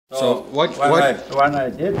So when I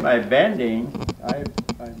did my bending, I've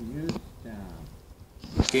used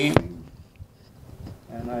steaming,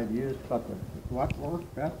 and I've used what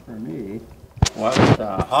worked best for me was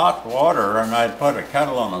hot water, and I'd put a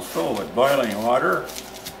kettle on the stove with boiling water,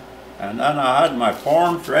 and then I had my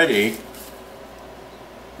forms ready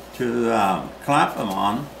to clamp them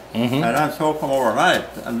on, and then soak them overnight,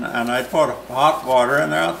 and I put hot water in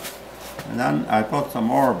there. And then I put some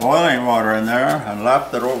more boiling water in there and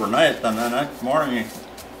left it overnight, and the next morning you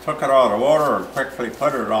took it out of the water and quickly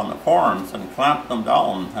put it on the forms and clamped them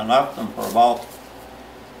down and left them for about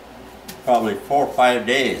probably 4 or 5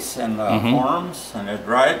 days in the forms, and it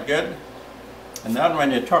dried good. And then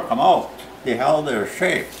when you took them out, they held their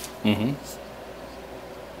shape.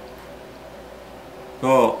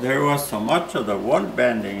 So there was so much of the wood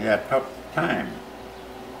bending that took time.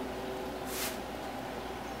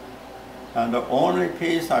 And the only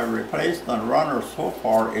piece I replaced on the runner so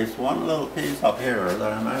far is one little piece up here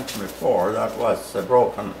that I mentioned before that was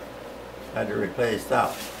broken. I had to replace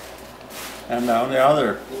that. And on the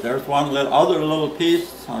other, there's one other little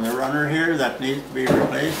piece on the runner here that needs to be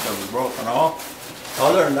replaced that was broken off.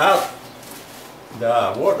 Other than that,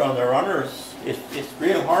 the wood on the runners, it's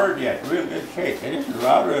real hard yet, real good shape. It isn't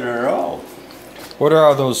rotted at all. What are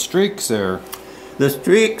all those streaks there? The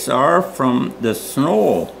streaks are from the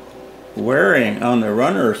snow wearing on the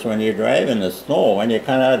runners when you drive in the snow. When you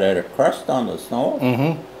kind of had a crust on the snow,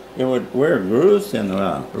 it would wear grooves in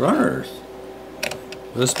the runners.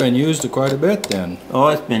 This has been used quite a bit then. Oh,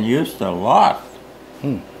 it's been used a lot.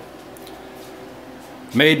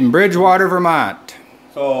 Made in Bridgewater, Vermont.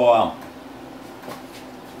 So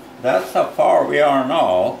that's how far we are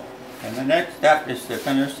now. And the next step is to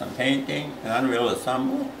finish some painting, and then we'll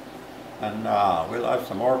assemble, and we'll have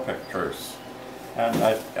some more pictures. And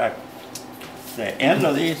the end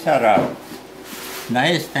of these had a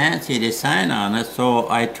nice fancy design on it, so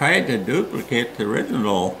I tried to duplicate the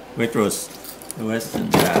original, which was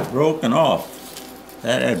broken off.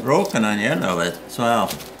 That had broken on the end of it. So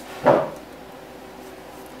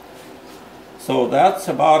that's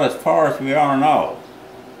about as far as we are now.